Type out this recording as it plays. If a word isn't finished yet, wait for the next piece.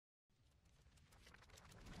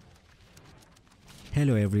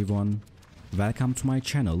Hello everyone, welcome to my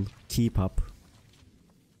channel, keep up.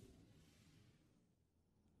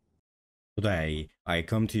 Today, I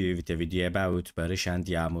come to you with a video about Baris and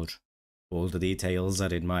Yağmur. All the details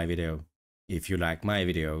are in my video. If you like my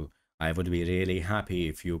video, I would be really happy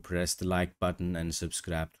if you press the like button and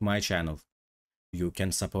subscribe to my channel. You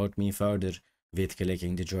can support me further with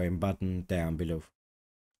clicking the join button down below.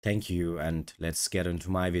 Thank you, and let's get into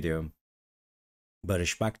my video.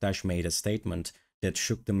 Baris Baktas made a statement that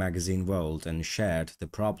shook the magazine world and shared the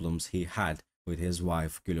problems he had with his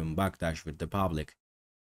wife Baktas with the public.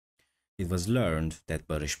 It was learned that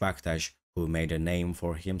Baris Baktas, who made a name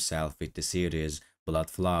for himself with the series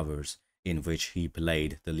Blood Flowers, in which he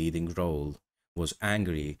played the leading role, was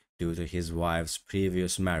angry due to his wife's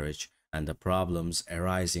previous marriage and the problems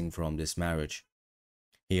arising from this marriage.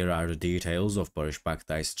 Here are the details of Baris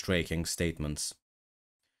Baktas' striking statements.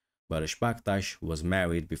 Baris Baktas was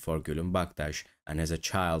married before Baktas and has a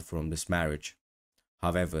child from this marriage.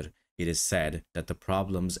 However, it is said that the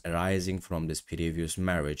problems arising from this previous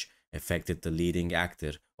marriage affected the leading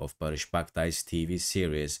actor of Baris Baktas' TV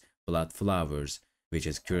series Blood Flowers, which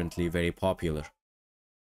is currently very popular.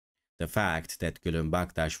 The fact that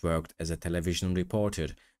Baktas worked as a television reporter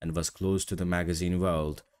and was close to the magazine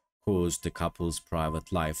world caused the couple's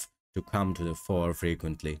private life to come to the fore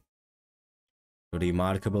frequently. The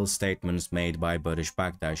remarkable statements made by Baris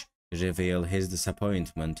Baktas reveal his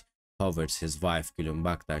disappointment towards his wife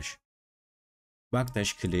Baktas.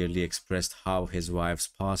 Baktas clearly expressed how his wife's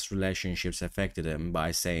past relationships affected him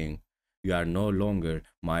by saying, "You are no longer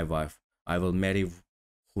my wife. I will marry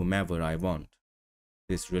whomever I want."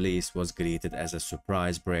 This release was greeted as a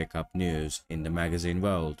surprise breakup news in the magazine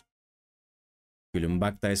world.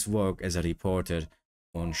 Baktas' work as a reporter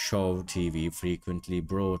on show TV frequently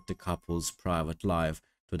brought the couple's private life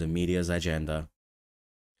to the media's agenda.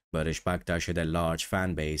 Baris Baktas had a large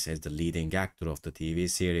fan base as the leading actor of the TV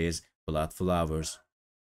series Blood Flowers.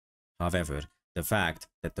 However, the fact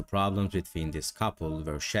that the problems between this couple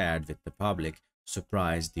were shared with the public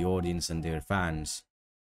surprised the audience and their fans.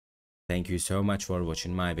 Thank you so much for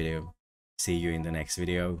watching my video. See you in the next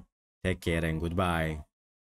video. Take care and goodbye.